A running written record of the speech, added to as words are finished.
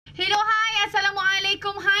Hello, hai,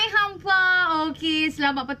 Assalamualaikum, hai hampa. Okey,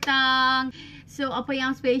 selamat petang. So, apa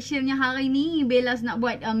yang specialnya hari ni, Bellaz nak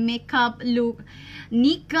buat makeup look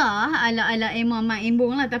nikah ala-ala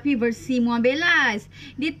Maembong lah, tapi versi MUA Bellaz.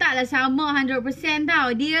 Dia taklah sama 100%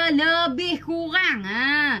 tau. Dia lebih kurang.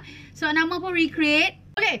 So, nama pun recreate.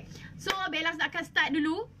 Okay, so Bellaz nak akan start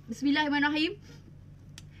dulu. Bismillahirrahmanirrahim.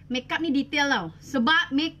 Makeup ni detail tau.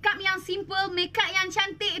 Sebab makeup yang simple, makeup yang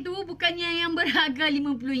cantik tu bukannya yang berharga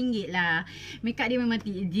RM50 lah. Makeup dia memang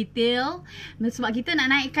detail. Sebab kita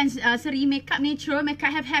nak naikkan seri makeup natural,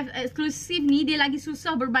 makeup have eksklusif ni, dia lagi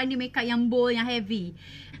susah berbanding makeup yang bold, yang heavy.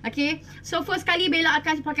 Okay, so first kali Bella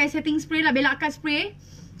akan pakai setting spray lah. Bella akan spray.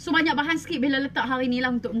 So banyak bahan sikit Bella letak hari ni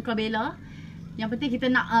lah untuk muka Bella. Yang penting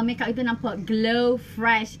kita nak makeup kita nampak glow,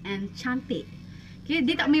 fresh and cantik. Okay,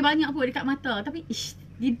 dia tak main banyak pun dekat mata, tapi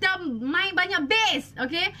kita main banyak base.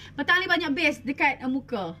 Okay, petang ni banyak base dekat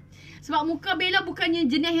muka. Sebab muka Bella bukannya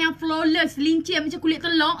jenis yang flawless, lincir macam kulit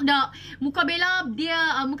telur. Tak. Muka Bella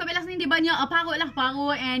muka Bella ni dia banyak parut lah,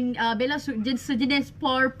 parut and Bella sejenis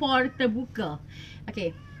pore terbuka.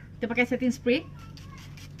 Okay, kita pakai setting spray.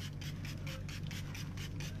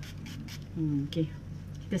 Okay,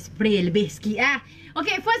 kita spray lebih sikit lah.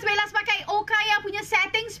 Okay, first Bella pakai Okaya punya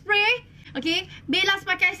setting spray. Okay, Bellaz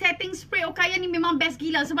pakai setting spray Okaya ni memang best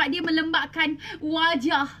gila sebab dia melembabkan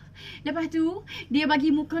wajah. Lepas tu, dia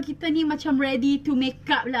bagi muka kita ni macam ready to make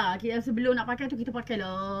up lah. Kita sebelum nak pakai tu, kita pakai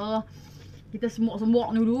lah. Kita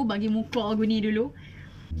semok-semok dulu, bagi muka aku ni dulu.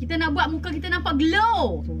 Kita nak buat muka kita nampak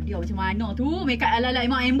glow. So, dia macam mana tu, make up ala-ala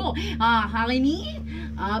Maembong. Hari ni,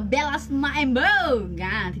 Bellaz Maembong.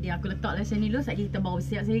 Nanti dia aku letak lah sini dulu, sekejap kita baru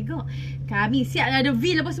siap sega. Kami siap dah ada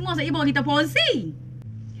V apa semua, sekejap baru kita posing.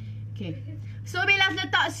 Okay. So Bellaz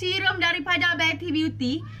letak serum daripada Baca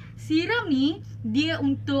Beauty. Serum ni dia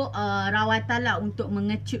untuk rawatan lah, untuk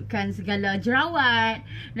mengecutkan segala jerawat.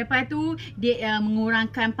 Lepas tu dia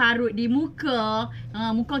mengurangkan parut di muka.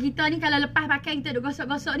 Muka kita ni kalau lepas pakai kita duk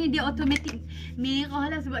gosok-gosok ni, dia automatik merah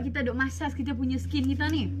lah sebab kita duk massage kita punya skin kita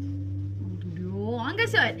ni.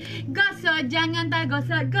 Gosok, jangan tak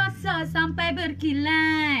gosok sampai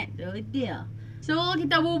berkilat. Tu dia. So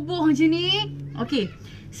kita bubuh macam ni. Okay,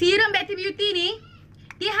 serum Baca Beauty ni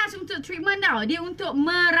dia khas untuk treatment tau. Dia untuk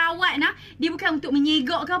merawat lah. Dia bukan untuk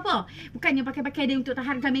menyegak ke apa. Bukannya pakai-pakai dia untuk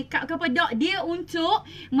tahankan makeup ke apa. Tak. Dia untuk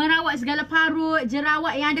merawat segala parut,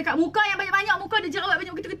 jerawat yang ada kat muka. Yang banyak-banyak muka ada jerawat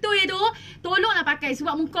banyak ketul-ketul tu. Tolonglah pakai.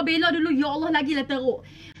 Sebab muka Bella dulu, ya Allah, lagilah teruk.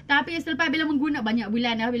 Tapi selepas Bella mengguna banyak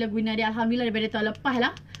bulan dah Bella guna dia, alhamdulillah, daripada tahun lepas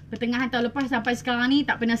lah, pertengahan tahun lepas sampai sekarang ni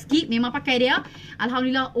tak pernah skip, memang pakai dia.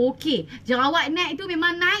 Alhamdulillah okey. Jerawat naik tu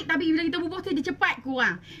memang naik, tapi bila kita bubuh tu dia cepat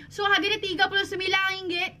kurang. So harga dia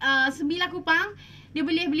RM39, 9 kupang. Dia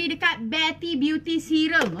boleh beli dekat Baca Beauty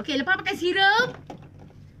Serum. Okey, lepas pakai serum,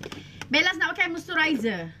 Bellaz nak pakai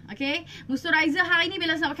moisturizer. Okey, moisturizer hari ni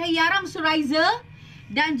Bellaz nak pakai Yarra moisturizer.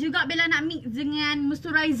 Dan juga Bella nak mix dengan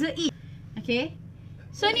moisturizer it. Okey,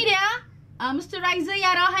 so ni dia moisturizer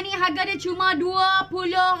Yarra ni, harga dia cuma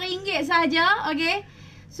RM20 saja. Okay,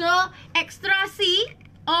 so extra C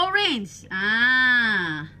orange.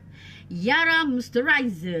 Yarra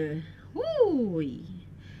moisturizer.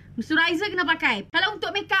 Moisturizer kena pakai. Kalau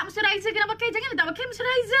untuk makeup moisturizer kena pakai, jangan tak pakai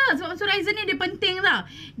moisturizer. Sebab moisturizer ni dia penting tau.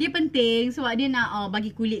 Dia penting sebab dia nak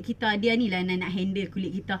bagi kulit kita. Dia ni lah nak handle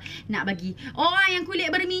kulit kita. Nak bagi orang yang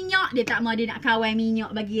kulit berminyak, dia tak mau, dia nak kawal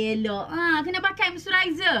minyak bagi elok. Kena pakai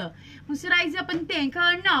moisturizer. Moisturizer penting,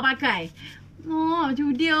 kena pakai. Tu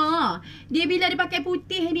dia. Dia bila dia pakai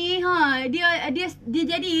putih ni, dia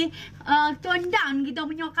jadi tone down kita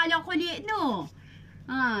punya color kulit tu.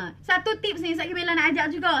 Satu tips ni saya Bella nak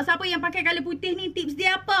ajak juga. Siapa yang pakai color putih ni, tips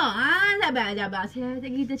dia apa? Sabar.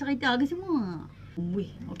 Kita cerita ke semua.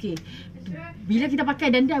 Okey. Bila kita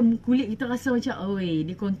pakai dandan, kulit kita rasa macam,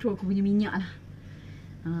 dia control aku punya minyak lah.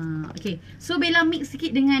 Okey. So Bella mix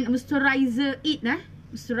sikit dengan moisturizer it lah.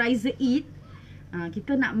 Moisturizer it.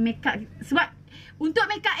 Kita nak make up, sebab untuk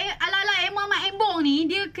make up ala-ala Maembong ni,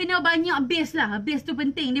 dia kena banyak base lah. Base tu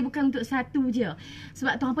penting. Dia bukan untuk satu je.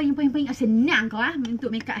 Sebab tu apa yang paling senang kau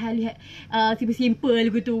untuk make up simple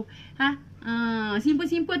ke tu.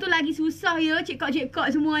 Simple-simple tu lagi susah ya,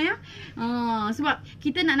 cekak-cekak semua ya. Sebab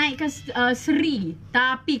kita nak naikkan seri.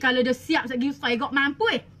 Tapi kalau dah siap lagi saya gak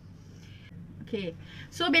mampu Okay.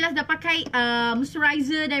 So Bellaz dah pakai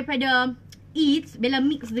moisturizer daripada It. Bella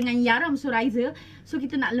mix dengan Yarra moisturizer. So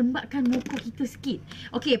kita nak lembabkan muka kita sikit.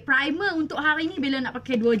 Okay, primer untuk hari ni Bella nak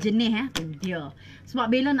pakai dua jenis dia.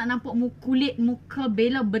 Sebab Bella nak nampak kulit muka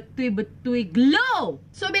Bella betul-betul glow.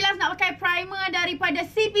 So Bella nak pakai primer daripada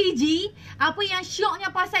CPG. Apa yang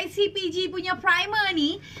syoknya pasal CPG punya primer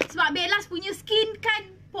ni, sebab Bella punya skin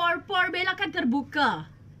kan, pore-pore Bella kan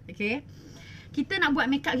terbuka. Okay, kita nak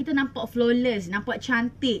buat makeup kita nampak flawless, nampak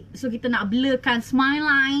cantik. So kita nak blurkan smile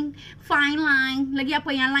line, fine line, lagi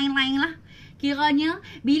apa yang line-line lah. Kiranya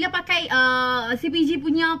bila pakai CPG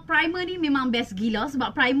punya primer ni memang best gila.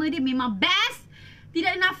 Sebab primer dia memang best. Tidak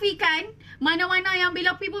dinafikan. Mana-mana yang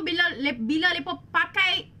bila lepas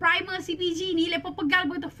pakai primer CPG ni, lepas pegang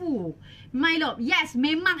betul fuh. My love, yes,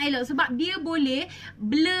 memang elok. Sebab dia boleh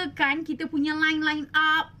blurkan kita punya line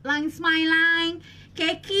up, line smile line,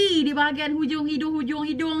 keki di bahagian hujung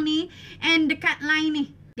hidung ni, and dekat line ni,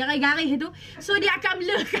 garis-garis tu. So dia akan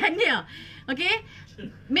blurkan dia. Okay,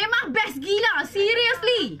 memang best gila,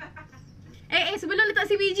 seriously. Sebelum letak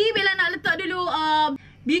CPG, Bella nak letak dulu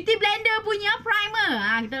Beauty Blender punya primer.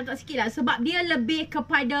 Kita letak sikit lah. Sebab dia lebih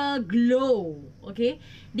kepada glow. Okay,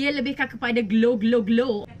 dia lebih kepada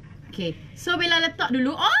glow. Okay, so Bella letak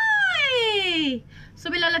dulu.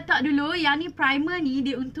 So Bella letak dulu. Yang ni primer ni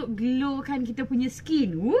dia untuk glowkan kita punya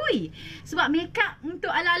skin. Ui, sebab makeup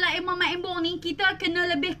untuk ala-ala Maembong ni, kita kena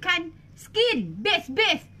lebihkan skin, base.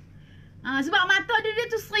 Sebab mata dia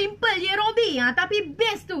tu simple je Robi. Tapi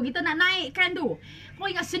base tu kita nak naikkan tu. Kau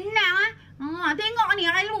ingat senang tengok ni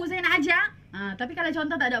ilmu saya nak ajar. Tapi kalau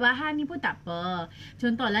contoh tak ada bahan ni pun tak apa.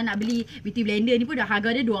 Contohlah nak beli Beauty Blender ni pun dah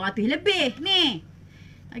harga dia 200 lebih ni.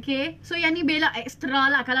 Okay, so yang ni Bella extra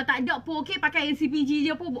lah. Kalau tak ada pun okay, pakai CPG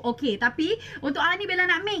je pun okay. Tapi untuk ni Bella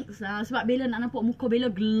nak mix sebab Bella nak nampak muka Bella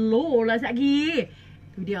glow lah sekejap lagi.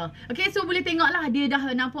 Tu dia. Okay, so boleh tengok lah dia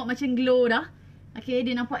dah nampak macam glow dah. Okay,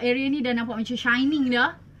 dia nampak area ni dah nampak macam shining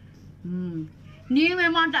dah. Ni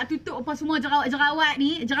memang tak tutup apa semua jerawat-jerawat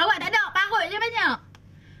ni. Jerawat tak ada, parut je banyak.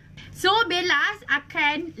 So Bellaz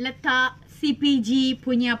akan letak CPG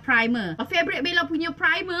punya primer. Favorite Bella punya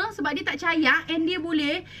primer sebab dia tak Cayaq and dia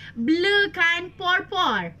boleh blurkan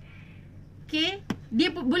pore-pore. Okay,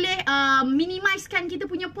 dia boleh minimizekan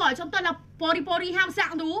kita punya pore. Contohlah pori-pori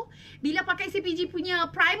hamsak tu, bila pakai CPG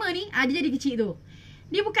punya primer ni, dia jadi kecil tu.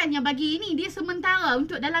 Dia bukannya bagi ni, dia sementara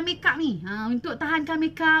untuk dalam makeup ni. Untuk tahankan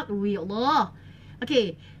makeup. Ya Allah.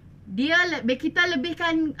 Okay, kita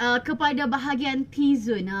lebihkan kepada bahagian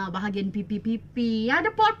T-zone, bahagian pipi-pipi.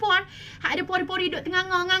 Ada pore-pore, ada pori-pori duduk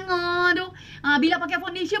tengah-ngah tu. Bila pakai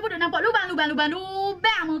foundation pun duduk nampak lubang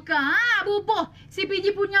muka. Bubuh.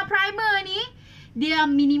 CPG punya primer ni, dia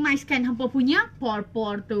minimizekan hampa punya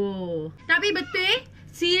pore-pore tu. Tapi betul,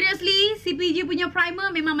 seriously, CPG punya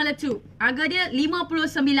primer memang meletup. Harga dia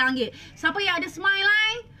RM59. Siapa yang ada smile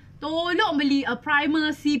line, tolong beli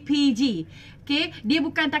primer CPG. Okay, dia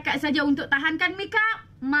bukan takat saja untuk tahankan makeup,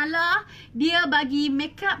 malah dia bagi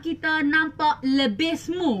makeup kita nampak lebih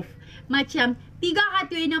smooth. Macam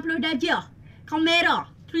 360 darjah kamera,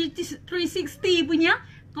 360 punya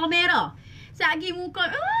kamera. Sagi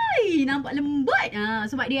muka, nampak lembut.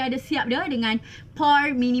 Sebab dia ada siap dia dengan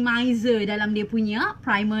pore minimizer dalam dia punya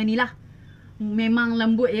primer ni lah. Memang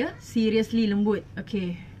lembut ya, seriously lembut.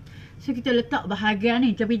 Okay, so kita letak bahagian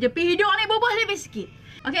ni, tepi-tepi hidung ni bubuh lebih sikit.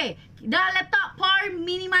 Okay, dah letak pore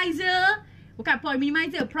minimizer. Bukan pore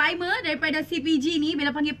minimizer, primer daripada CPG ni.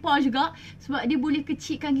 Bella panggil pore juga sebab dia boleh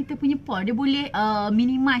kecilkan kita punya pore. Dia boleh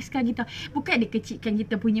minimizekan kita. Bukan dia kecilkan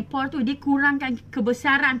kita punya pore tu, dia kurangkan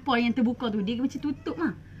kebesaran pore yang terbuka tu. Dia macam tutup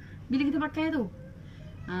lah bila kita pakai tu.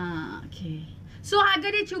 Okay, so harga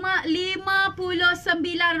dia cuma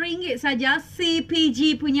RM59 saja,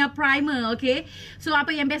 CPG punya primer. Okay, so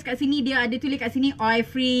apa yang best kat sini, dia ada tulis kat sini oil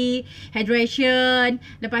free, hydration.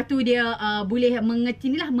 Lepas tu dia boleh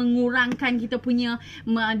mengurangkan kita punya,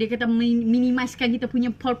 dia kata minimizekan kita punya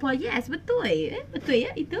pore-pore. Yes, betul. Betul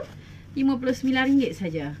ya, itu RM59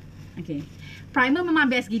 saja. Okay, primer memang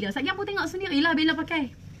best gila. Sekejap pun tengok sendirilah Bella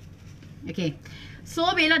pakai. Okay, so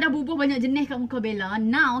Bella dah bubuh banyak jenis kat muka Bella.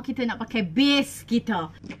 Now kita nak pakai base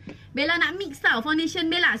kita. Bella nak mix tau foundation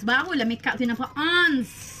Bellaz, barulah makeup tu nampak ons.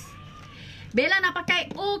 Bella nak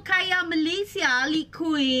pakai Okaya Malaysia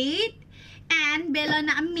liquid, and Bella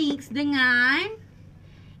nak mix dengan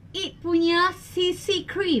It punya CC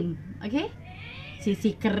cream. Okay,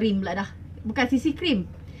 CC cream pula dah, bukan CC cream.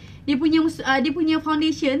 Dia punya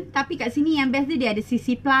foundation, tapi kat sini yang best dia ada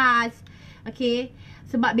CC plus. Okay,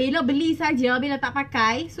 sebab Bella beli saja, Bella tak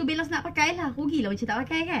pakai. So Bella nak pakai lah, rugilah macam tak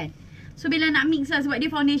pakai kan. So Bella nak mix lah sebab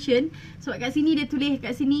dia foundation. Sebab kat sini dia tulis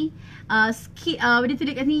kat sini dia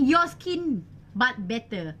tulis kat sini your skin but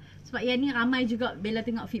better. Sebab yang ni ramai juga Bella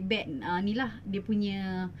tengok feedback ni lah, dia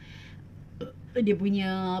punya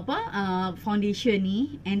foundation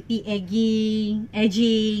ni anti aging,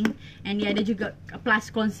 and dia ada juga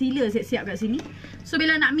plus concealer siap-siap kat sini. So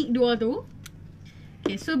Bella nak mix dua tu.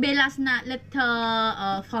 Okay, so Bellaz nak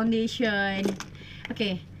letak foundation.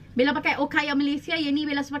 Okay, Bella pakai Okaya Malaysia. Yang ni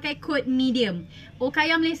Bella pakai kod medium.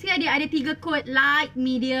 Okaya Malaysia dia ada 3 kod, light,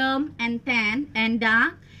 medium and tan and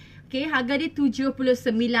dark. Okay, harga dia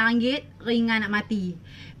RM79. Ringan nak mati.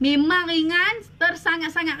 Memang ringan,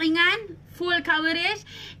 tersangat-sangat ringan, full coverage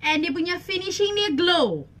and dia punya finishing dia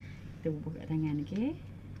glow. Kita buka kat tangan, okay.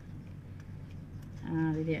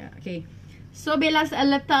 Itu dia. Okay. So Bella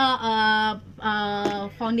letak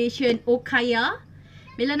foundation Okaya.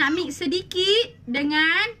 Bella nak mix sedikit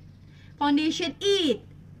dengan foundation It.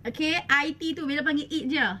 Okay, IT tu Bella panggil It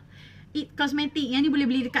je. It Cosmetic. Yang ni boleh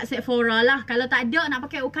beli dekat Sephora lah. Kalau tak ada, nak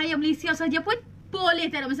pakai Okaya Malaysia saja pun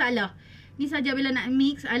boleh, tak ada masalah. Ni saja Bella nak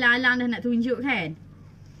mix, alang-alang dah nak tunjuk kan.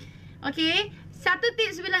 Okay, satu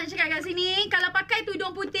tips Bella nak cakap kat sini. Kalau pakai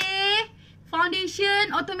tudung putih,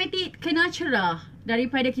 foundation automatic kena cerah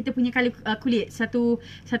daripada kita punya kulit. Satu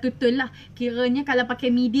tone lah. Kiranya kalau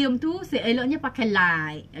pakai medium tu, seeloknya pakai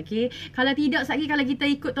light. Okay. Kalau tidak, sekali kalau kita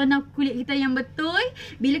ikut tona kulit kita yang betul,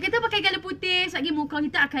 bila kita pakai color putih, sekali muka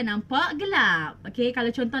kita akan nampak gelap. Okay.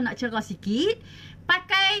 Kalau contoh nak cerah sikit,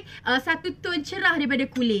 pakai satu tone cerah daripada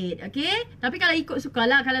kulit. Okay. Tapi kalau ikut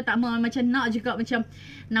sukalah. Kalau tak mau macam nak juga macam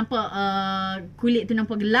nampak kulit tu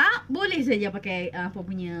nampak gelap, boleh saja pakai apa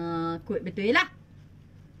punya kod betul lah.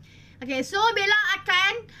 Okay, so Bella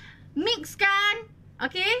akan mixkan,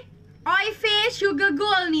 okay, oil face sugar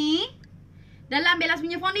gold ni dalam Bella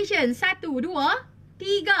punya foundation. 1, 2,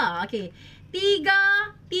 3. Okay,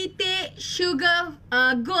 3 titik sugar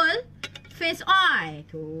gold face oil.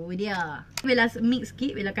 Tu dia. Bella mix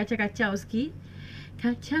sikit, Bella kacau-kacau sikit.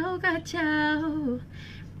 Kacau-kacau.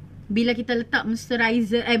 Bila kita letak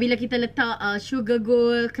moisturizer, bila kita letak sugar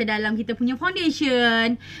gold ke dalam kita punya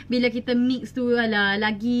foundation, bila kita mix tu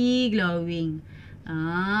lagi glowing.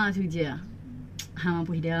 Tu je.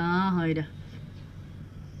 Mampu dah.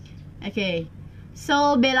 Okay.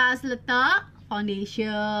 So Bella letak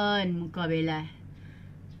foundation muka Bella.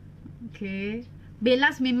 Okay.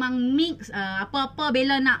 Bella memang mix apa-apa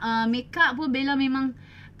Bella nak makeup pun Bella memang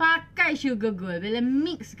pakai sugar gold. Bella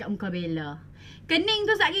mix kat muka Bella. Kening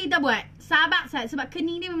tu sekejap kita buat. Sabar Sat. Sebab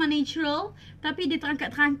kening dia memang natural. Tapi dia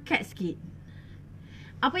terangkat-terangkat sikit.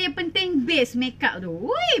 Apa yang penting base makeup tu.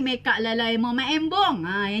 Wui, makeup lalai Maembong.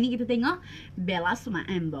 Yang ni kita tengok. Bellaz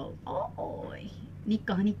Maembong.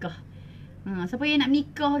 Nikah. Siapa yang nak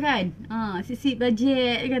nikah kan? Sisi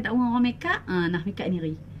budget kan. Tak mahu orang makeup. Nah, makeup ni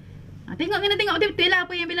Ri. Kena tengok betul-betul lah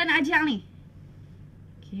apa yang Bella nak ajar ni.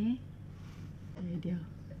 Okay. Dia.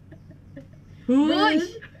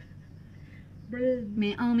 Hush.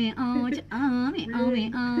 Meow.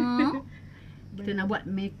 Kita nak buat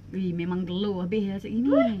memang glow habis lah sekali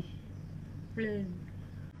ni.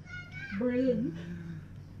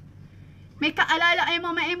 Makeup ala-ala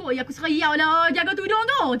emang Maembong. Aku seriau lah jaga tudung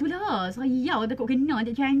tu. Itulah. Seriau takut kena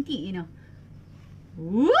tak cantik ni.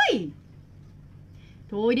 Ui.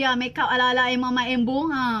 Tu dia makeup ala-ala emang Maembong.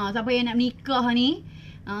 Siapa yang nak nikah ni,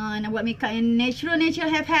 nak buat makeup yang natural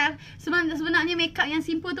have. Sebenarnya makeup yang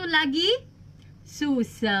simple tu lagi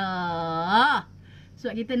susah.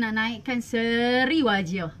 Sebab kita nak naikkan seri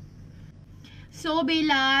wajah. So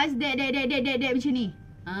Bellaz dek macam ni.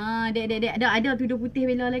 Dek ada tudung putih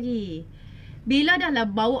Bella lagi. Bella dah lah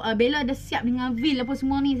bawa, Bella dah siap dengan veil apa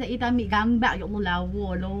semua ni. Saya kita ambil gambar. Ya Allah, lawa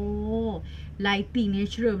loh. Lighting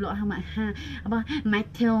natural pula amat. Apa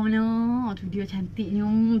metal lah. Tu dia cantiknya.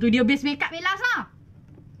 Tu dia base makeup Bellaz lah.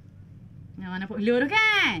 Nampak glow tu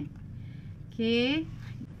kan?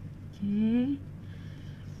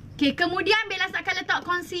 Okay, kemudian Bellaz akan letak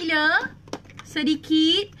concealer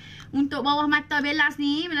sedikit untuk bawah mata Bellaz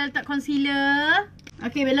ni. Bella letak concealer.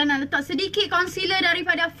 Okay, Bella nak letak sedikit concealer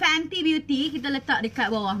daripada Fenty Beauty. Kita letak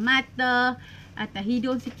dekat bawah mata, atas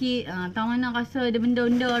hidung sikit. Tahu mana rasa ada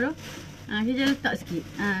benda-benda tu. Kita letak sikit.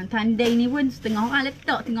 Tandai ni pun setengah orang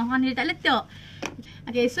letak, setengah orang dia tak letak.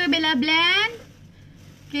 Okay, so Bella blend.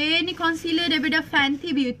 Okay, ni concealer daripada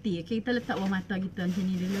Fenty Beauty. Okay, kita letak bawah mata kita macam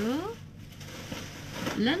ni dulu.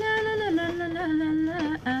 La.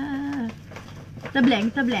 Kita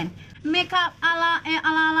blend. Makeup ala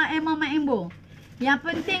emang Maembong. Yang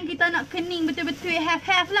penting kita nak kening betul-betul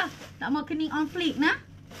have lah. Tak mau kening on flick nah.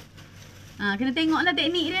 Kena tengoklah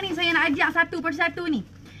teknik dia ni. Saya nak ajak satu persatu ni.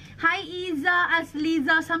 Hai Iza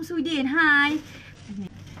Asliza Samsudin. Hai.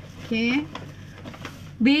 Okay.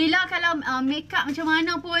 Bella kalau makeup macam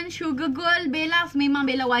mana pun sugar gold Bellaz memang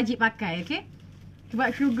Bella wajib pakai, okay? Sebab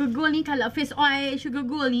sugar gold ni, kalau face oil sugar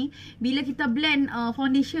gold ni, bila kita blend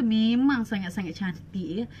foundation memang sangat-sangat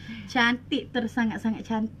cantik ya. Cantik tersangat-sangat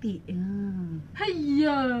cantik.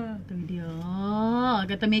 Hayya. Tu dia.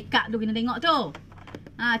 Kata makeup tu kena tengok tu.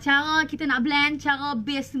 Cara kita nak blend, cara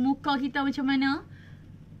base muka kita macam mana.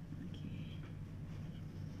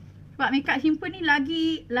 Sebab makeup simple ni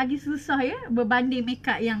lagi susah ya berbanding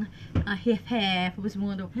makeup yang half apa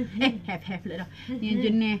semua tu. Half pula dah. Yang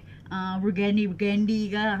jenis burgundy ke.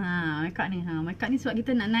 Makeup ni sebab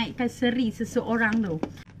kita nak naikkan seri seseorang tu.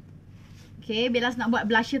 Okay, Bellaz nak buat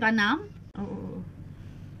blusher tanam.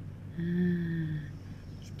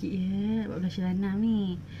 Sikit je buat blusher tanam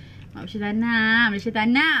ni. Blusher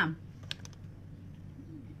tanam.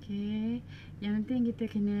 Okay, yang penting kita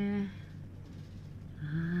kena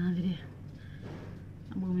tu dia.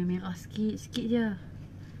 Nak buat merah sikit je.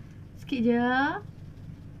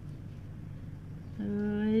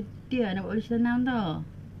 Dia nak buat blusher tanam tau.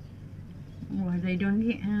 Wah, dari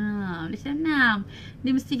RM2. Blusher tanam.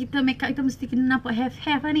 Dia mesti makeup kita mesti kena nampak half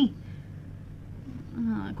lah ni.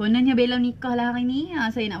 Kononnya Bella nikah lah hari ni.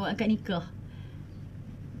 Saya nak buat akad nikah.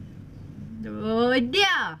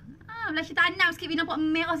 Dia. Blusher tanam sikit, bagi nampak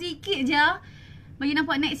merah sikit je. Bagi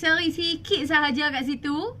nampak naik seri sikit sahaja kat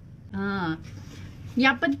situ.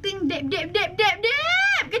 Yang penting dab.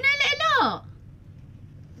 Kena elok-elok.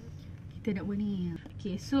 Kita nak buat ni.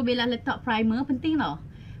 Okay, so Bella letak primer. Penting tau.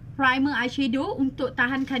 Primer eyeshadow untuk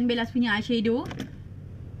tahankan Bellaz punya eyeshadow.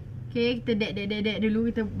 Okay, kita dab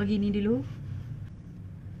dulu. Kita bagi ni dulu.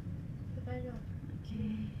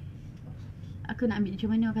 Okay. Aku nak ambil macam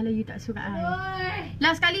mana kalau you tak suka I.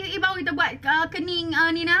 Last sekali baru kita buat kening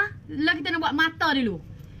ni nah. Lah kita nak buat mata dulu.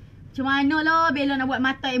 Macam mana lah Bella nak buat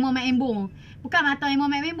mata Maembong. Bukan mata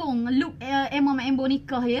Maembong. Look Maembong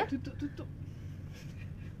nikah ya. Tutup.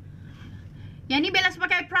 Yang ni Bella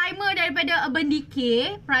pakai primer daripada Urban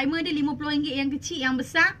Decay. Primer dia RM50 yang kecil, yang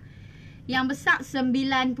besar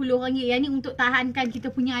RM90. Yang ni untuk tahankan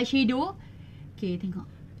kita punya eyeshadow. Okay, tengok.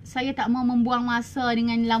 Saya tak mau membuang masa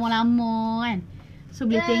dengan lama-lama kan. So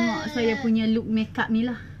boleh tengok saya punya look makeup ni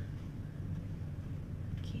lah.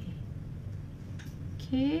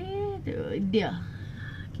 Okay, tu dia.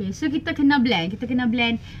 Okay, so kita kena blend.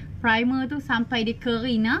 Primer tu sampai dia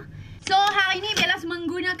kering lah. So hari ni Bellaz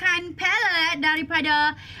menggunakan palette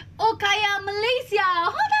daripada Okaya Malaysia.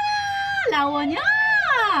 Lawannya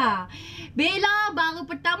Bella baru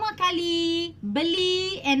pertama kali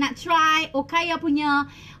beli and nak try Okaya punya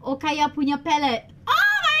palette.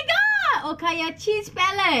 Oh my god, Okaya cheese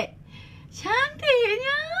palette.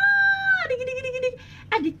 Cantiknya.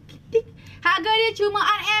 Adik. Harga dia cuma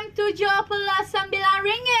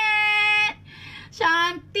RM79.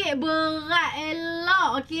 Cantik, berat,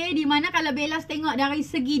 elok. Okay, di mana kalau Bellaz tengok dari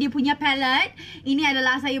segi dia punya palette, ini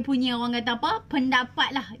adalah saya punya orang kata apa,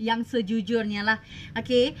 pendapat lah yang sejujurnya lah.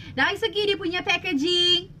 Okay, dari segi dia punya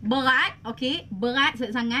packaging, berat. Okay, berat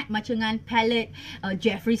sangat macam dengan palette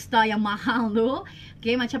Jeffree Star yang mahal tu.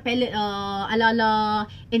 Okay, macam palette ala-ala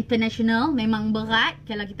international, memang berat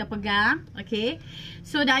kalau kita pegang. Okay,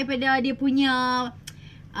 so daripada dia punya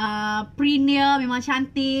print dia memang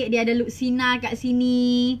cantik. Dia ada look sinar kat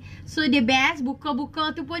sini. So dia best.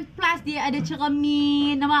 Buka-buka tu pun plus dia ada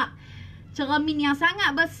cermin. Nampak? Cermin yang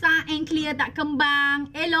sangat besar and clear, tak kembang.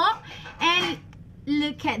 Elok. And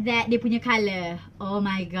look at that, dia punya colour. Oh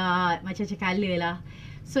my god, macam colour lah.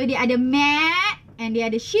 So dia ada matte and dia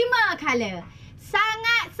ada shimmer colour.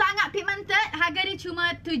 Sangat pigmented. Harga dia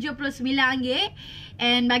cuma RM79.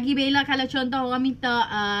 And bagi Bella, kalau contoh orang minta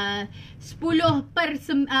 10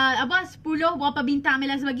 berapa bintang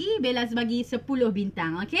Bellaz bagi 10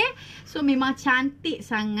 bintang. Okay, so memang cantik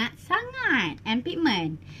sangat and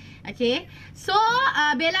pigment. Okay, so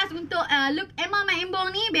Bellaz untuk look Maembong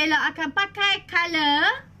ni, Bella akan pakai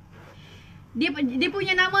color dia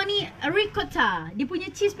punya nama ni ricotta. Dia punya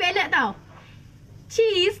cheese palette tau.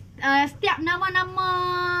 Cheese, setiap nama-nama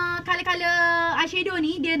color-color eyeshadow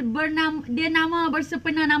ni dia nama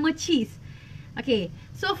bersepena nama cheese. Okay,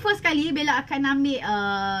 so first kali Bella akan ambil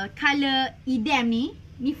color idam ni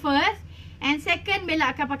first. And second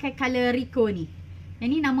Bella akan pakai color Rico ni. Yang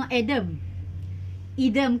ni nama Adam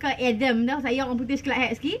ke Adam dah. Saya orang putih sekelap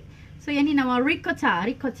hat sikit. So yang ni nama ricotta.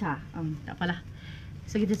 Tak apalah.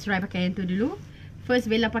 So kita try pakai yang tu dulu. First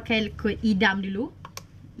Bella pakai kod idam dulu.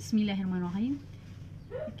 Bismillahirrahmanirrahim.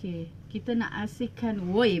 Okay, kita nak asihkan.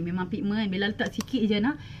 Woi, memang pigment. Bella letak sikit je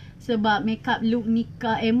nah. Sebab makeup look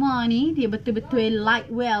Nikah Emma ni dia betul-betul light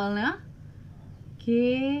well lah.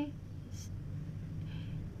 Okay,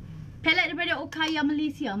 palette daripada Okaya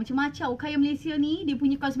Malaysia. Macam-macam Okaya Malaysia ni, dia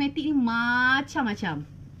punya kosmetik ni macam-macam.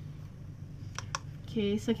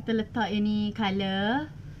 Okay, so kita letak yang ni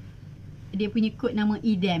colour. Dia punya kod nama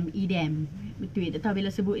idam. Betul, tak tahu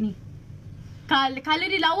Bella sebut ni. Color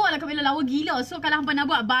dia lawa lah, Bella lawa gila. So kalau hampa nak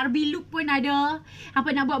buat Barbie look pun ada,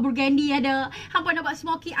 hampa nak buat burgundy ada, hampa nak buat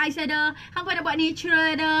smoky eyes ada, hampa nak buat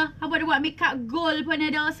natural ada, hampa nak buat makeup gold pun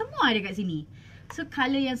ada. Semua ada kat sini. So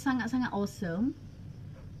color yang sangat-sangat awesome.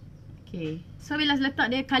 Okay. So Bellaz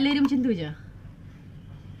letak dia, colour dia macam tu je.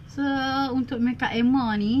 So untuk makeup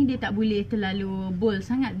Emma ni, dia tak boleh terlalu bold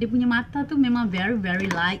sangat. Dia punya mata tu memang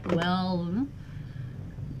very light well.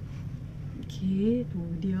 Okay, tu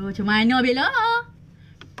dia. Macam mana Bella?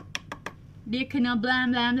 Dia kena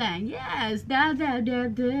blend. Yes, da. Tu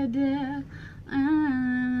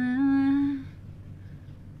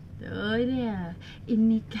dia.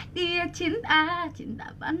 Inikah dia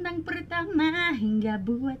cinta pandang pertama hingga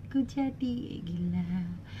buatku jadi gila.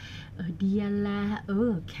 Oh dialah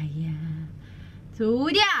Okaya. Tu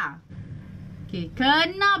dia. Okay,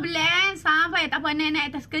 kena blend sampai tak apa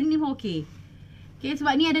naik atas kening pun okey. Okay,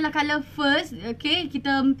 sebab ni adalah colour first. Okay,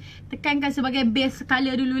 kita tekankan sebagai base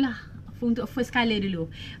colour dululah. Untuk first colour dulu.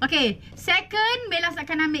 Okay, second Bellaz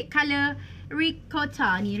akan ambil colour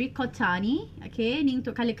ricotta ni. Okay, ni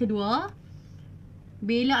untuk colour kedua.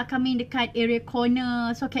 Bella akan main dekat area corner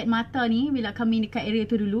soket mata ni. Bella akan main dekat area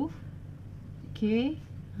tu dulu. Okay.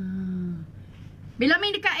 Bella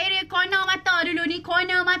main dekat area corner mata dulu ni.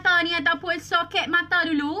 Corner mata ni ataupun soket mata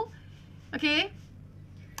dulu. Okay.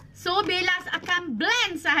 So Bellaz akan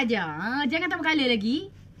blend sahaja. Jangan tambah colour lagi.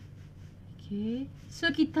 Okay. So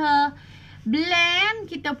kita blend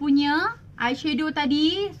kita punya eyeshadow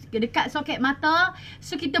tadi dekat soket mata.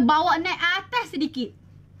 So kita bawa naik atas sedikit.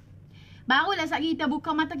 Barulah saat kita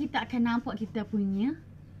buka mata kita akan nampak kita punya.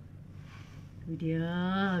 Tu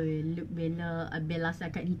dia. Look Bellaz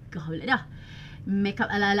akan nikah pula dah. Makeup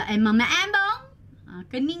ala-ala Maembong.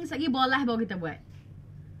 Kening sekali bolah baru kita buat.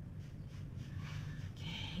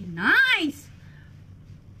 Okay, nice.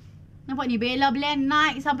 Nampak ni Bella blend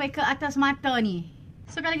naik sampai ke atas mata ni.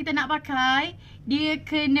 So kalau kita nak pakai, dia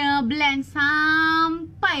kena blend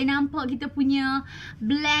sampai nampak kita punya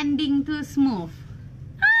blending tu smooth.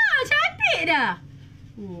 Cantik dah.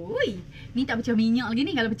 Ui, ni tak pecah minyak lagi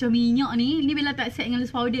ni. Kalau pecah minyak ni Bella tak set dengan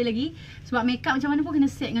loose powder lagi. Sebab makeup macam mana pun kena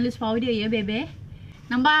set dengan loose powder ya bebe.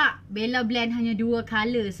 Nampak? Bella blend hanya 2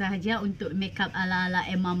 colour sahaja untuk makeup ala-ala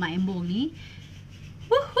Emma Maembong ni.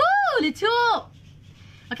 Woohoo, lecup.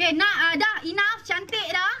 Okay, dah enough,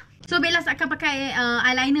 cantik dah. So Bellaz akan pakai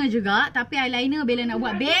eyeliner juga. Tapi eyeliner Bella nak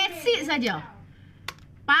buat basic saja.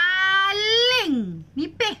 Paling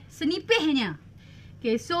nipih, senipihnya.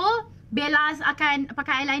 Okay, so Bellaz akan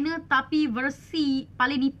pakai eyeliner tapi versi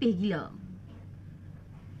paling nipih gila.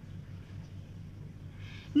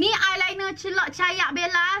 Ni eyeliner celak Cayaq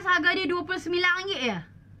Bellaz, harga dia RM29 je.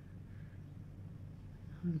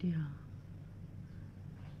 Oh dia.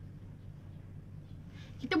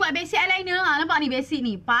 Kita buat basic eyeliner. Nampak ni basic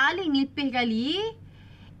ni. Paling nipih kali.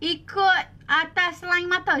 Ikut atas line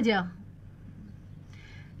mata je.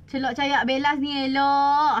 Celak Cayaq Bellaz ni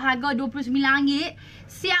elok. Harga RM29.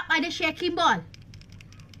 Siap ada shaking ball.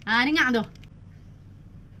 Dengar tu.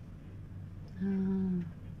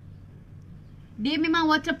 Dia memang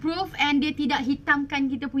waterproof and dia tidak hitamkan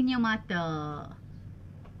kita punya mata.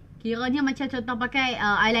 Kiranya macam contoh pakai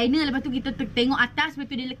eyeliner. Lepas tu kita tengok atas. Lepas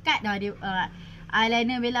tu dia lekat dah. Dia,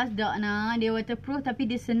 eyeliner Bellaz dak nah. Dia waterproof tapi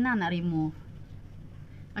dia senang nak remove.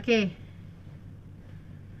 Okay.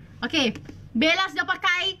 Okay. Bellaz dah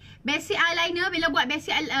pakai basic eyeliner. Bella buat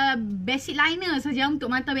basic liner saja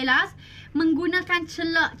untuk mata Bellaz. Menggunakan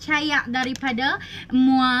celak Cayaq daripada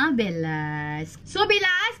MUA Bellaz. So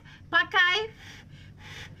Bellaz pakai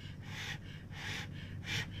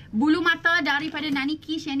bulu mata daripada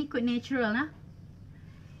Nanyqish yang ni kod natural lah.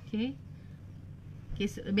 Okay.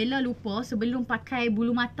 Okay, Bella lupa sebelum pakai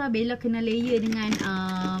bulu mata Bella kena layer dengan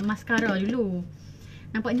mascara dulu.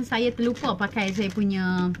 Nampaknya saya terlupa pakai saya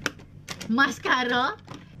punya mascara.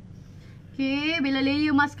 Okay, Bella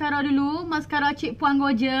layer mascara dulu. Mascara Cik Puan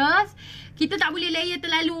Gorgeous. Kita tak boleh layer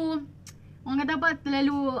terlalu, orang kata apa,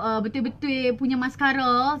 terlalu betul-betul punya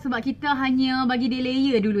mascara. Sebab kita hanya bagi dia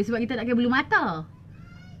layer dulu. Sebab kita tak pakai bulu mata.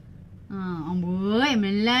 Amboi,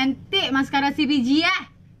 melantik mascara CPG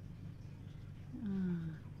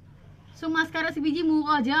So mascara CPG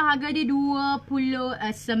murah je. Harga dia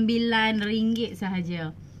RM29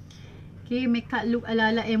 sahaja. Okay, makeup look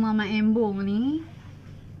ala-ala Emma Maembong ni.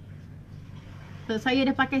 So saya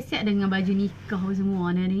dah pakai set dengan baju nikah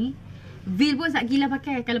semua dah ni. Veil pun tak gila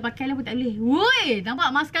pakai. Kalau pakai lah pun tak boleh. Woi,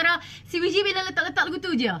 nampak maskara CPG bila letak-letak lagu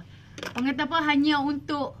tu je. Orang kata apa, hanya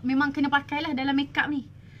untuk memang kena pakai lah dalam makeup ni.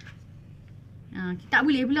 Tak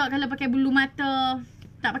boleh pula kalau pakai bulu mata.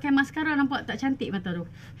 Tak pakai maskara nampak tak cantik mata tu.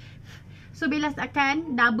 So Bellaz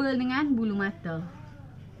akan double dengan bulu mata.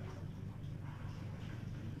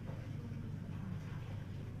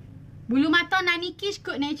 Bulu mata Nanyqish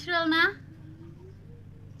kod natural nah.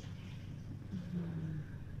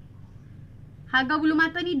 Harga bulu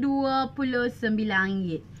mata ni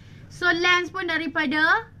RM29. So lens pun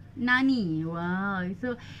daripada Nani. Wow.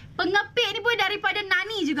 So pengepit ni pun daripada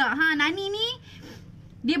Nani juga. Nani ni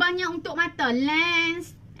dia banyak untuk mata,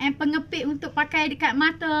 lens and pengepit untuk pakai dekat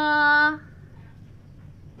mata.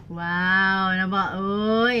 Wow, nampak.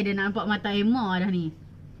 Oi, dia nampak mata Emma dah ni.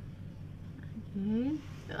 Okay.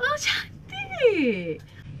 Oh, cantik.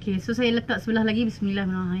 Okay, so saya letak sebelah lagi.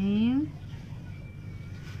 Bismillahirrahmanirrahim.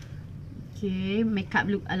 Okay,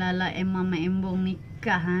 makeup look ala-ala Emma Maembong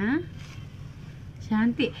Nikah.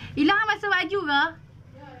 Cantik. Hilang masa baju ke?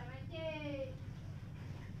 Ya, dah mancing.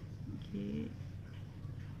 Okay.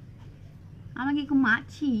 Bagi ke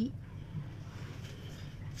makcik.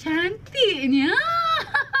 Cantiknya.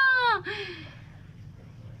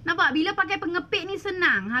 Nampak bila pakai pengepit ni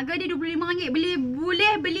senang. Harga dia RM25.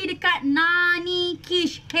 Boleh beli dekat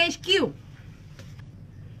Nanyqish HQ.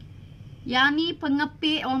 Yang ni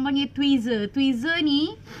pengepit orang panggil tweezer. Tweezer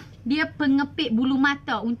ni dia pengepit bulu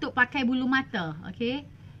mata, untuk pakai bulu mata. Okey.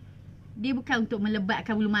 Dia bukan untuk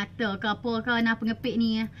melebatkan bulu mata ke apa ke. Nah, pengepit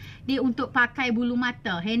ni dia untuk pakai bulu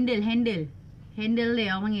mata. Handle dia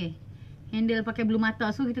orang panggil. Handle pakai bulu mata.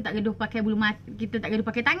 So kita tak gaduh pakai bulu mata, kita tak gaduh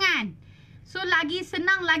pakai tangan. So lagi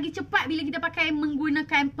senang, lagi cepat bila kita pakai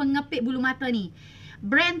menggunakan pengepit bulu mata ni.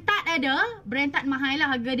 Brand Tat ada. Brand Tat mahal lah,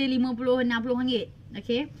 harga dia RM50-60.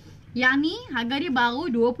 Okey. Yang ni harga dia baru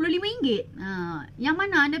RM25. Yang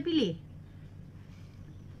mana anda pilih?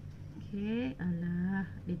 Okey, alah,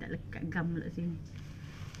 dia tak lekat gam pula sini.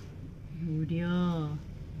 Dia.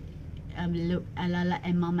 Look ala-ala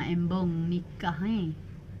Emma Maembong Nikah ni.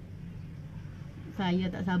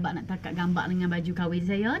 Saya tak sabar nak takat gambar dengan baju kahwin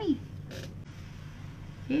saya ni.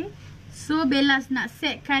 Okey. So Bellaz nak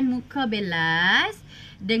setkan muka Bellaz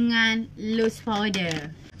dengan loose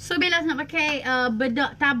powder. So Bellaz nak pakai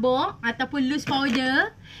bedak Taboq ataupun loose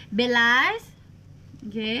powder Bellaz.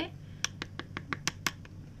 Okay.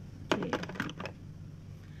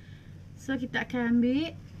 So kita akan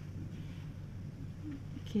ambil.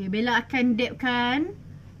 Okay, Bella akan dapkan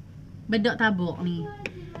bedak Taboq ni.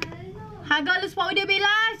 Harga loose powder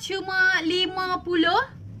Bella cuma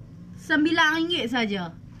RM59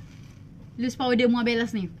 saja. Loose powder MUA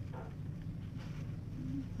Bellaz ni.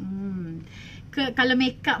 Kalau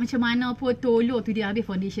makeup macam mana pun tolong tu dia habis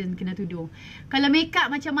foundation kena tudung. Kalau makeup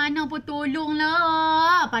macam mana pun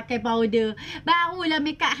tolonglah pakai powder. Barulah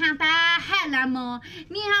makeup hang tahan lama.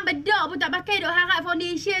 Ni hang bedak pun tak pakai, duk harap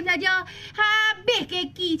foundation saja. Habis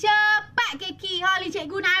keki, cepat keki. Hali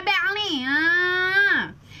cikgu Nabang ni.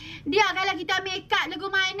 Dia kalau kita makeup lagu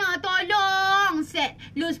mana tolong set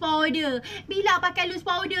loose powder. Bila pakai loose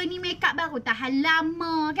powder ni makeup baru tahan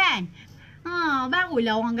lama kan.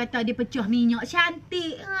 Barulah orang kata dia pecah minyak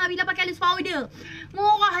cantik. Bila pakai loose powder.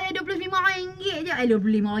 Murah je RM25 je.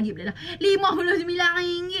 RM25 pula dah. RM59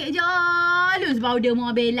 je. Loose powder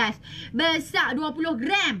MUA Bellaz. Besar 20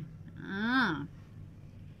 gram.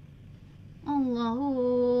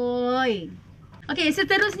 Allahoi. Okey,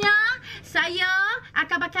 seterusnya saya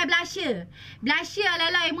akan pakai blusher. Blusher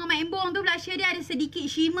ala-ala Emma Maembong tu, blusher dia ada sedikit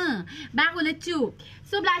shimmer. Baru lecup.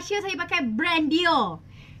 So blusher saya pakai brand dia.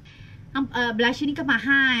 Blusher ni kan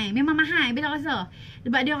mahal. Memang mahal, Bella rasa.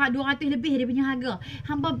 Sebab dia 200 lebih dia punya harga.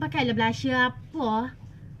 Hampa pakailah blusher apa.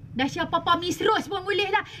 Blusher apa Miss Rose pun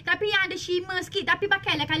boleh lah. Tapi yang ada shimmer sikit. Tapi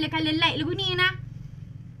pakailah colour-colour light lagu ni lah.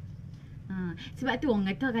 Sebab tu orang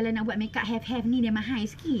kata kalau nak buat makeup have-have ni dia mahal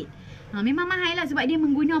sikit. Memang mahal lah sebab dia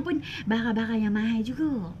mengguna pun barang-barang yang mahal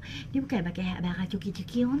juga. Dia bukan pakai barang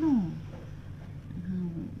cuki-cuki orang tu.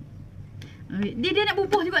 Dia nak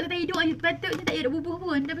bubuh juga letak hidup ni. Patutnya tak payah nak bubuh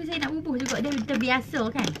pun. Tapi saya nak bubuh juga. Dia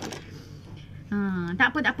terbiasa kan. Tak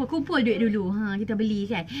apa. Kumpul duit dulu. Kita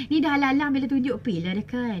beli kan. Ni dah lalang bila tunjuk pil lah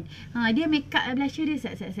dekat. Dia make up blusher dia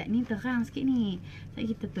sat-sat ni terang sikit ni. So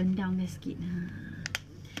kita tone down dia sikit.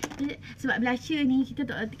 Sebab blusher ni kita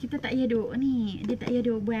tak payah duk ni. Dia tak payah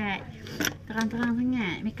duk buat terang-terang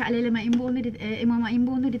sangat. Make up ala-ala Maembong tu, Emma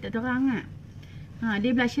Maembong tu dia tak terang kan.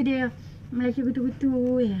 Dia blusher dia Melaki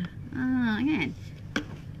kutu-kutu ya. Kan?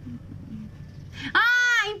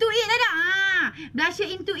 Into it ada. Blusher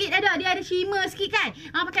into it ada. Dia ada shimmer sikit kan.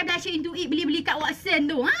 Pakai blusher into it beli-beli kat Watson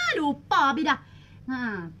tu. Lupa habis dah.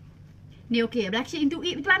 Ni okey. Blusher into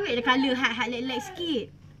it betul ambil dia colour hat light sikit.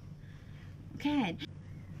 Kan?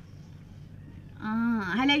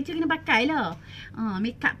 Highlighter kena pakai lah.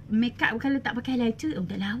 Makeup kalau tak pakai highlighter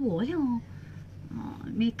tak lawa lah.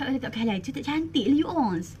 Makeup kalau tak pakai highlighter tak cantik lah you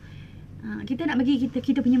ons. Kita nak bagi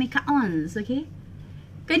kita punya makeup ons, okay?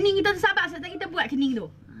 Kening kita tu sabar sebab kita buat kening tu.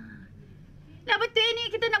 Lah betul ni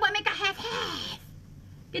kita nak buat makeup half.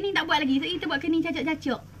 Kening tak buat lagi. Kita buat kening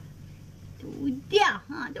cacak-cacak. Tu dia.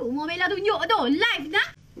 Tu MUA Bellaz tunjuk tu. Live dah.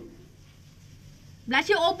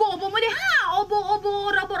 Blusher obor pun boleh.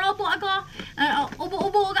 Obor, robot ke.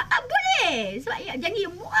 Obor ke. Boleh. Sebab ya, janji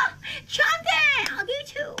wah, cantik.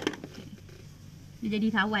 Gitu. Dia jadi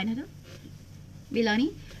tawan dah tu. Bila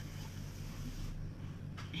ni.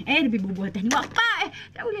 Lebih bubuh atas ni. Buat apa?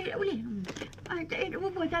 Tak boleh. Tak ada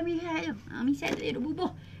bubuh atas misal tu. Misal tak ada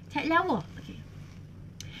bubuh. Cat lawa. Okay.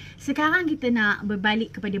 Sekarang kita nak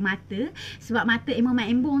berbalik kepada mata. Sebab mata Emma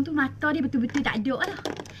Maembong tu, mata dia betul-betul tak ada lah.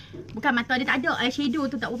 Bukan mata dia tak ada, eyeshadow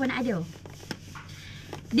tu tak berapa nak ada.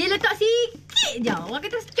 Dia letak sikit je. Orang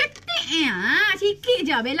kata cetek sikit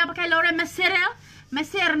je. Bella pakai Laura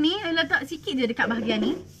Mascara ni, letak sikit je dekat bahagian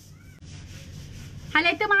ni.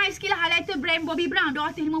 Highlighter mahal sikit lah. Highlighter brand Bobbi Brown,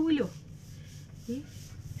 250. Okay.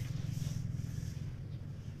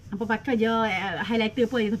 Apa pakai je highlighter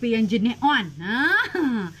pun, tapi yang jenis on.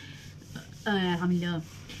 Alhamdulillah.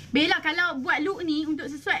 Bella kalau buat look ni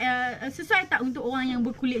untuk sesuai tak untuk orang yang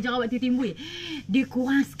berkulit jerawat timbul? Dia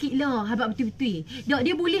kurang sikit lah, habaq betul-betul.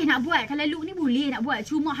 Dia boleh nak buat. Kalau look ni boleh nak buat.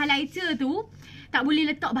 Cuma highlighter tu tak boleh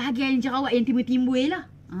letak bahagian jerawat yang timbul-timbul lah.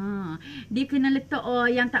 Dia kena letak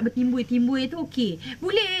yang tak bertimbul-timbul tu okey.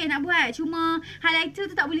 Boleh nak buat. Cuma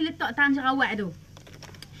highlighter tu tak boleh letak tang jerawat tu.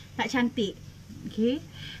 Tak cantik.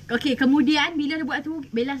 Okey, kemudian bila dia buat tu,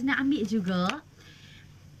 Bella nak ambil juga.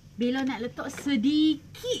 Bella nak letak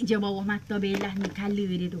sedikit je bawah mata Bella ni,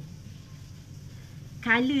 colour dia tu.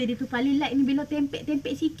 Colour dia tu paling light ni, Bella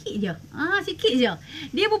tempek sikit je. Sikit je.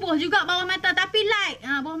 Dia bubuh juga bawah mata tapi light.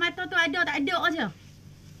 Bawah mata tu ada tak ada je.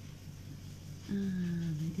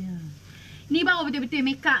 Dia. Ni baru betul-betul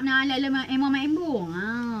makeup nak ala-ala Emma Maembong.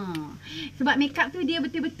 Sebab makeup tu dia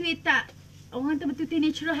betul-betul tak, orang tu betul-betul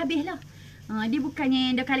natural habis lah. Dia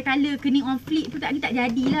bukannya dah kala-kala kening on fleek tu tak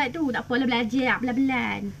jadilah tu. Tak apalah, belajar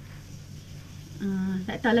belan-belan.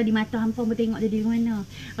 Tak tahulah di mata hampa pun tengok jadi mana.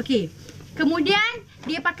 Okey. Kemudian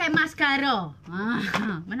dia pakai mascara.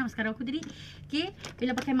 Mana mascara aku tadi? Okey,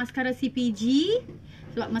 bila pakai mascara CPG.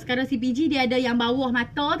 Sebab mascara CPG dia ada yang bawah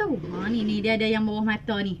mata tu. Ni dia ada yang bawah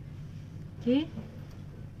mata ni. Okey.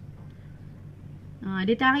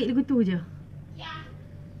 Dia tarik lagu tu je.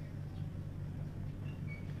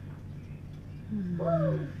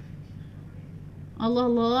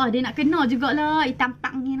 Allah, dia nak kena jugalah hitam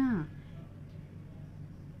pak ni lah.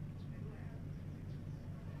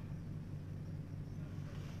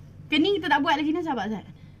 Kening kita tak buat lagi nak sahabat Zat.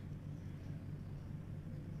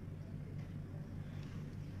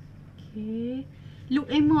 Okay. Look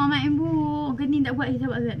Emma Maembong. Kening tak buat lagi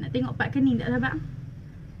sahabat Zat. Nak tengok part kening tak sahabat?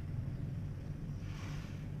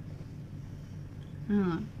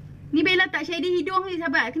 Ni Bella tak shading hidung ni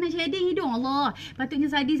sahabat. Kena shading hidung. Allah. Patutnya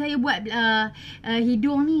tadi saya buat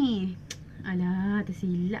hidung ni. Alah,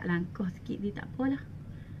 tersilap langkah sikit dia. Tak apalah.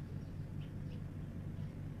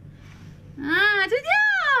 Tu je.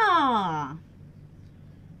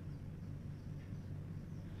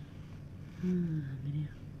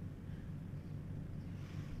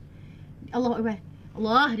 Allah Akbar.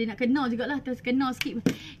 Allah, dia nak kena jugalah. Terus kena sikit.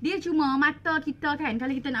 Dia cuma mata kita kan,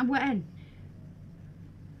 kalau kita nak buat kan.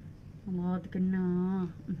 Allah, terkena.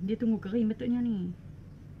 Dia tunggu kering betulnya ni.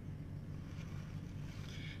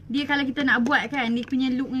 Dia kalau kita nak buat kan, dia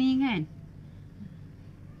punya look ni kan.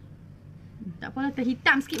 Tak apalah,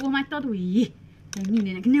 terhitam sikit bawah mata tu. Yang ni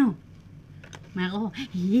dia nak kena. Marah.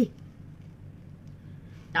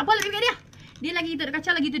 Tak apalah dekat dia. Dia lagi tak ada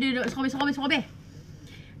kacau, lagi tu dia duduk serobek.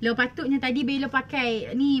 Lepas patutnya tadi Bella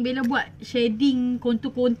pakai ni, Bella buat shading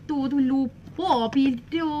kontur-kontur tu, lupa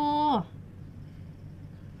video.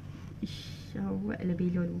 Syawat lah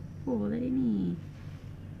Bella, lupa tadi ni.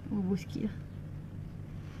 Oh, sikit lah.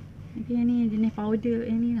 Tapi yang ni jenis powder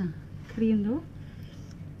yang ni lah, krim tu.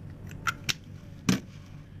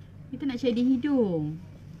 Kita nak shading hidung.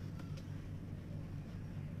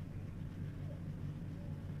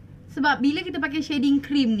 Sebab bila kita pakai shading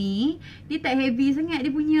cream ni, dia tak heavy sangat.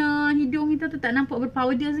 Dia punya hidung kita tu tak nampak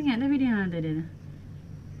berpowder sangat. Tapi dia tak ada.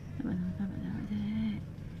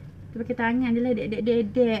 Kita pakai tangan je lah,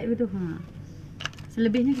 dek begitu.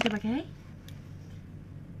 Selebihnya kita pakai.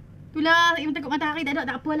 Itulah, yang takut matahari tak ada,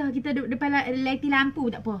 tak apalah. Kita duduk depan lighting lampu,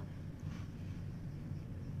 tak apa.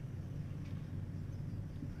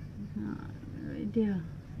 Dia.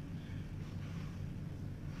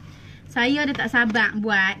 Saya dah tak sabar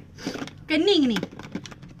buat kening ni.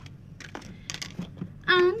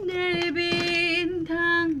 Andai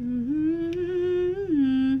bintang.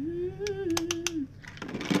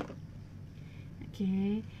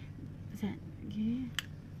 Okey. Okey.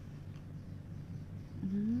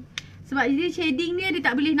 Sebab dia shading dia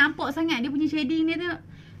tak boleh nampak sangat. Dia punya shading dia tu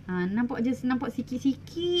nampak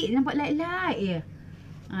sikit-sikit, nampak light-light je.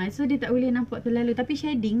 So dia tak boleh nampak terlalu, tapi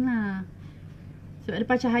shading lah. So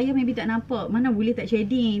depan cahaya maybe tak nampak. Mana boleh tak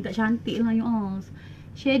shading, tak cantik lah you all.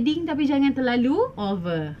 Shading tapi jangan terlalu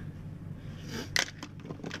over.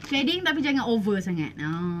 Shading tapi jangan over sangat.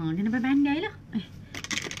 Kena pandai lah.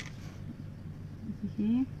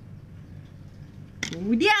 Okay.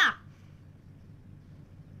 Dia.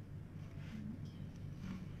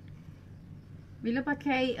 Bila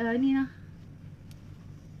pakai ni lah.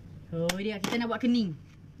 Dia kita nak buat kening.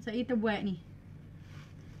 Sekejap kita buat ni.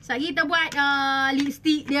 Sekejap kita buat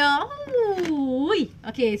lipstick dia.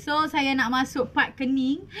 Okay, so saya nak masuk part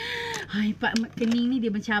kening. Part kening ni dia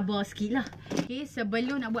mencabar sikit lah. Okay,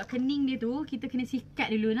 sebelum nak buat kening dia tu, kita kena sikat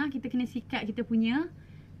dulu lah. Kita kena sikat kita punya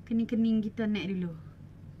kening-kening kita naik dulu.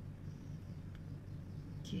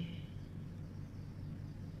 Okay.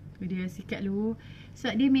 Dia sikat dulu.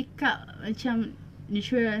 Sebab dia makeup macam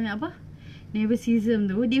natural apa?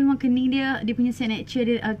 Nervosism tu. Dia memang kening dia punya signature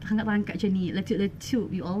dia terangkat-terangkat macam ni.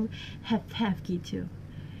 Letup-letup you all. Have gitu.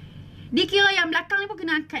 Dia kira yang belakang ni pun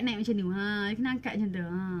kena angkat naik macam ni. Dia kena angkat macam tu.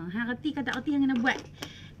 Reti ke tak reti yang kena buat.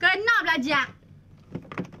 Kena belajar.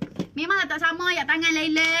 Memang tak sama ayat tangan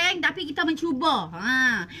lain-lain. Tapi kita mencuba.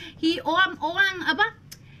 Orang apa?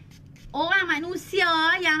 Orang manusia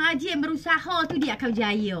yang rajin berusaha tu dia akan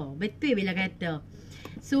berjaya. Betul Bella kata.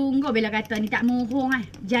 Sungguh Bella kata ni tak mohong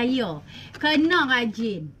jaya. Kena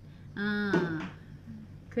rajin.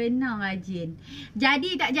 Kena rajin.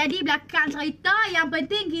 Jadi tak jadi belakang cerita, yang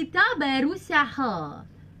penting kita berusaha.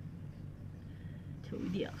 Tu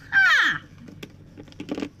dia.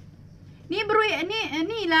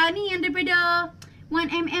 Ni lah ni yang daripada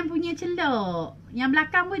 1mm punya celak. Yang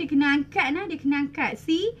belakang pun dia kena angkat nah, dia kena angkat.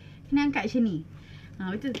 See? Kena angkat macam ni.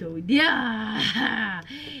 Betul tu. Dia.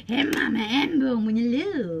 Maembong punya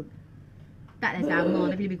look. Taklah sama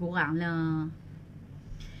tapi lebih kurang lah.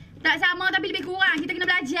 Tak sama tapi lebih kurang. Kita kena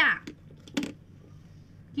belajar.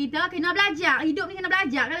 Kita kena belajar. Hidup ni kena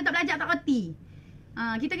belajar. Kalau tak belajar tak reti.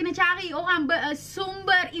 Kita kena cari orang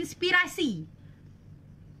sumber inspirasi.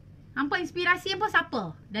 Hampa inspirasi apa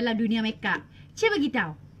siapa dalam dunia makeup? Cuba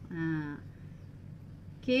beritahu.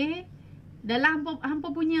 Okay. Dalam hampa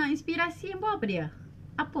punya inspirasi apa dia?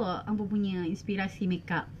 Apa hampa punya inspirasi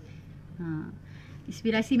makeup?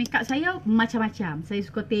 Inspirasi makeup saya macam-macam. Saya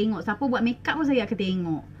suka tengok siapa buat makeup pun saya akan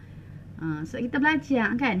tengok. So kita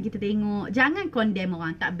belajar kan, kita tengok. Jangan condemn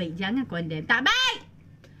orang, tak baik. Jangan condemn, tak baik.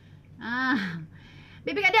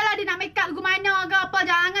 Baby kat dia lah dia nak makeup ke mana ke apa.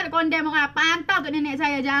 Jangan nak condemn orang. Pantau kat nenek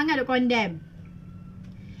saya, jangan nak condemn.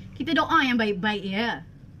 Kita doa yang baik-baik ya.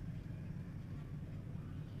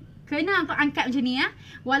 Kena untuk angkat macam ni ya.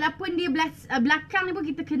 Walaupun dia belakang ni pun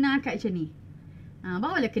kita kena angkat macam ni.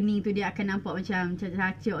 Barulah kening tu dia akan nampak macam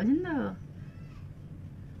cacak macam tu.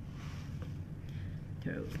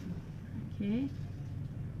 Okay.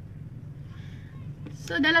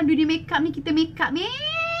 So dalam dunia makeup ni kita makeup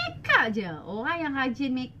je. Orang yang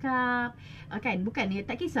rajin makeup kan, bukan dia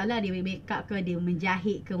tak kisahlah dia makeup ke, dia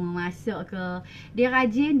menjahit ke, memasak ke. Dia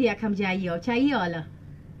rajin, dia akan berjaya. Percayalah.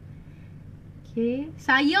 Okay.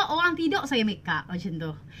 Saya orang tidur saya makeup macam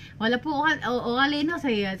tu. Walaupun orang lain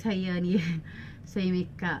saya ni saya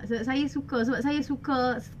makeup. Sebab saya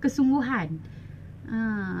suka kesungguhan.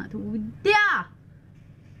 Tu dia.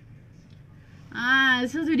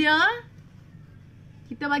 So tu dia.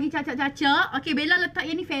 Kita bagi cacak-cacak. Okay, Bella letak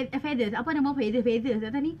yang ni feathers. Apa nama feathers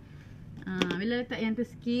tak tahu ni. Bella letak yang tu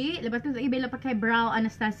sikit. Lepas tu lagi Bella pakai brow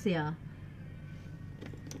Anastasia.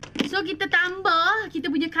 So kita tambah kita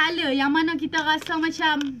punya colour yang mana kita rasa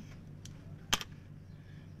macam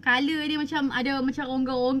colour dia macam ada macam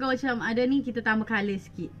rongga-rongga macam ada ni, kita tambah colour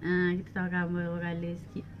sikit. Kita tambah colour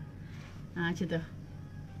sikit. Macam tu.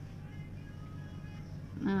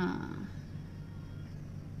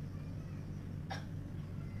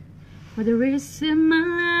 For the rest of my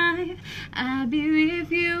life, I'll be with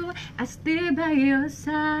you. I stay by your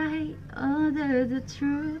side. All the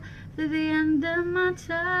truth to the end of my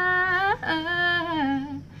time.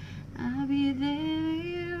 I'll be there with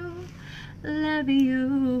you, love you.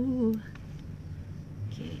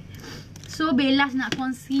 Okay. So Bellaz nak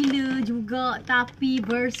concealer juga, tapi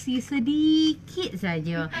versi sedikit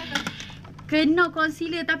saja. Kena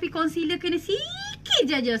concealer, tapi concealer kena sikit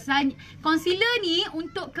je. Concealer ni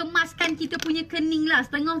untuk kemaskan kita punya kening lah.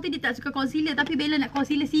 Setengah tu dia tak suka concealer, tapi Bella nak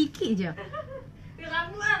concealer sikit je.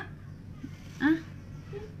 Rambut lah.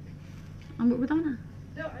 Rambut kau tahu mana?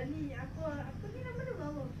 Dok, ni apa ni nama dia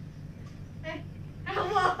bawa?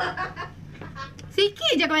 Apa?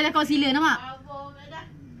 Sikit je kau ada concealer nampak? Apa dah?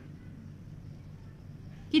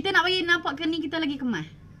 Kita nak bagi nampak kening kita lagi kemas.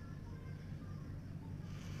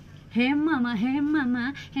 Hey mama, hey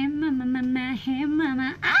mama, hey mama, mama, hey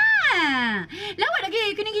mama. Lawak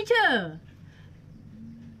lagi kening kita.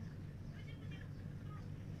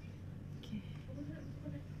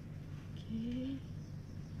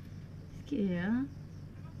 Sikit je.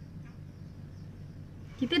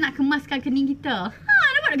 Kita nak kemaskan kening kita.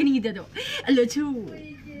 Nampak tak kening kita tu? Lucu.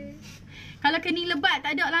 Kalau kening lebat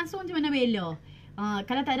tak ada langsung macam mana Bella?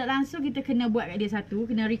 Kalau tak ada langsung kita kena buat kat dia satu.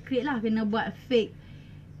 Kena recreate lah. Kena buat fake.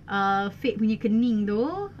 Fake punya kening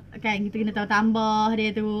tu. Kan kita kena tambah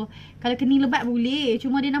dia tu. Kalau kening lebat boleh.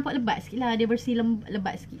 Cuma dia nampak lebat sikit lah. Dia bersih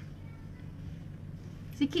lebat sikit.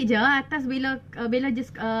 Sikit je atas Bella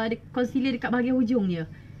just concealer dekat bahagian hujung je.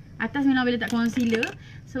 Atas memang Bella tak concealer.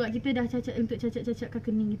 Sebab kita dah cacat-cacatkan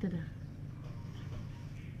kening kita dah.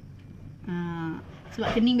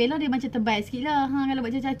 Sebab kening Bella dia macam tebal sikit lah. Kalau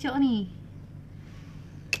buat cacak ni.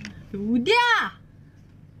 Sudah.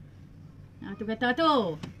 Tu kata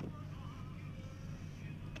tu.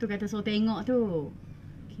 Tu kata suruh tengok tu.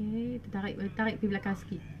 Okay, kita tarik pergi belakang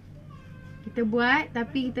sikit. Kita buat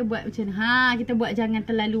tapi kita buat macam ni. Kita buat jangan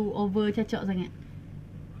terlalu over cacak sangat.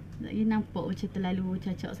 Tak nampak macam terlalu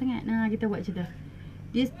cacak sangat. Kita buat macam tu.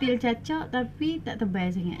 Dia still cacak tapi tak tebal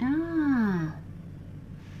sangat.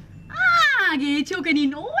 Gecoh kan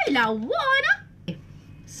ni. Oi lawa dah.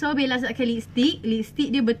 So Bella pakai lipstick. Lipstick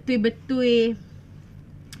dia betul-betul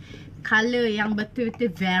color yang betul-betul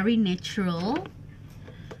very natural.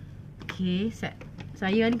 Okay,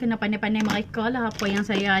 saya ni kena pandai-pandai mereka lah apa yang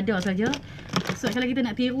saya ada saja. So kalau kita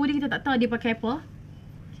nak tiru dia, kita tak tahu dia pakai apa.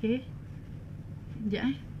 Okay.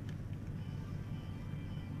 Sekejap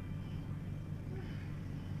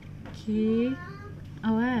Okay.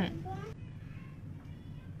 Alright.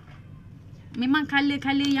 Memang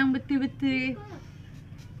color-color yang betul-betul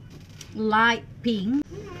light pink.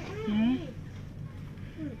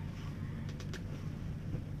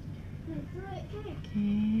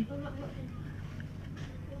 Okay.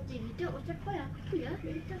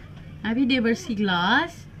 Habis dia bersih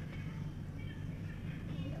gloss.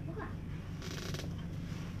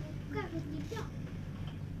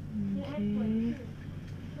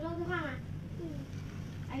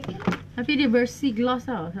 Tapi dia bersih gloss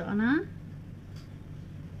tau.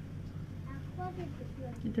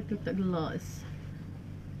 Kita letak gloss.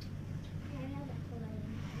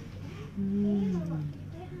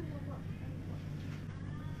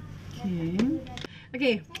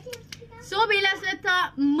 Okay. So Bellaz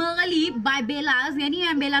letak Mengerlip by Bellaz. Yang ni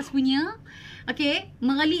yang Bellaz punya. Okay.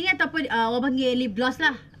 Mengerlip ni ataupun orang panggil lip gloss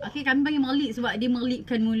lah. Okay, kami panggil Mengerlip sebab dia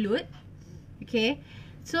mengerlipkan mulut. Okay.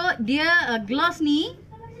 So dia gloss ni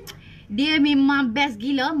dia memang best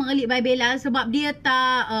gila Mengerlip by Bellaz sebab dia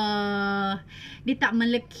tak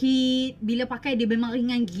melekit. Bila pakai dia memang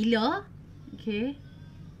ringan gila. Okay.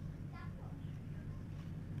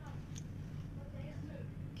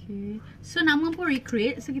 So nama pun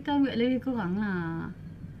recreate. So kita ambil lebih kurang lah.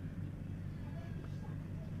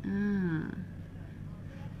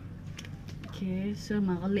 Okay. So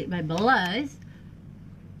Mengerlip by Bellaz.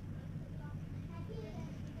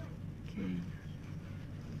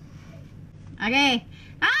 Okay.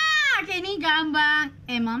 Okay ni gambar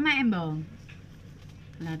Maembong.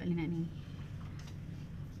 Lah tak boleh nak ni.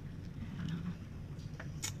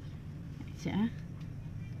 Sekejap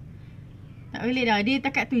tak boleh dah. Dia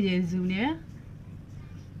takat tu je zoom dia.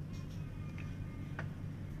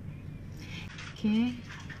 Okay.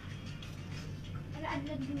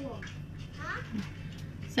 Ada dua.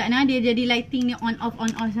 Sana dia jadi lighting ni on off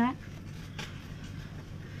Sat.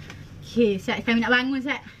 Okay, Sat kami nak bangun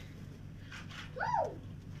Sat.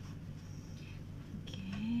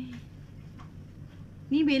 Okay.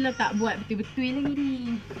 Ni Bella tak buat betul-betul lagi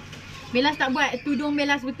ni. Bella tak buat tudung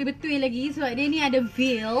Bella betul-betul lagi sebab dia ni ada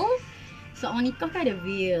veil. So orang nikah kan ada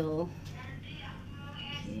veil.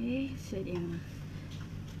 Okay, so dia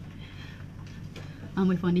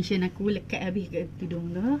ambil foundation aku lekat habis ke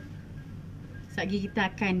tudung tu. Sekejap lagi kita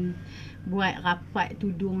akan buat rapat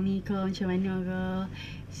tudung ni ke macam mana ke.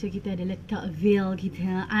 So kita ada letak veil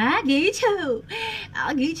kita. Gitu.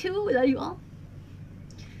 Gitu lah you all.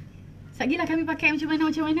 Sekejap lagi lah kami pakai macam mana.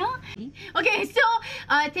 Okay, so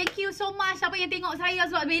thank you so much siapa yang tengok saya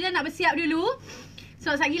sebab Bella nak bersiap dulu.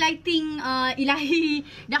 So sekejap lagi lighting ilahi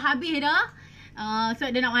dah habis dah. So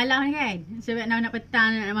dah nak malam kan. So nak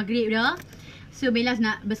petang, nak maghrib dah. So Bellaz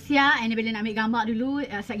nak bersiap and Bella nak ambil gambar dulu.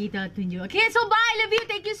 Sekejap kita tunjuk. Okay, so bye, love you,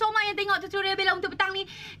 thank you so much yang tengok tutorial Bella untuk petang ni.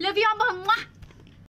 Love you abang. Muah.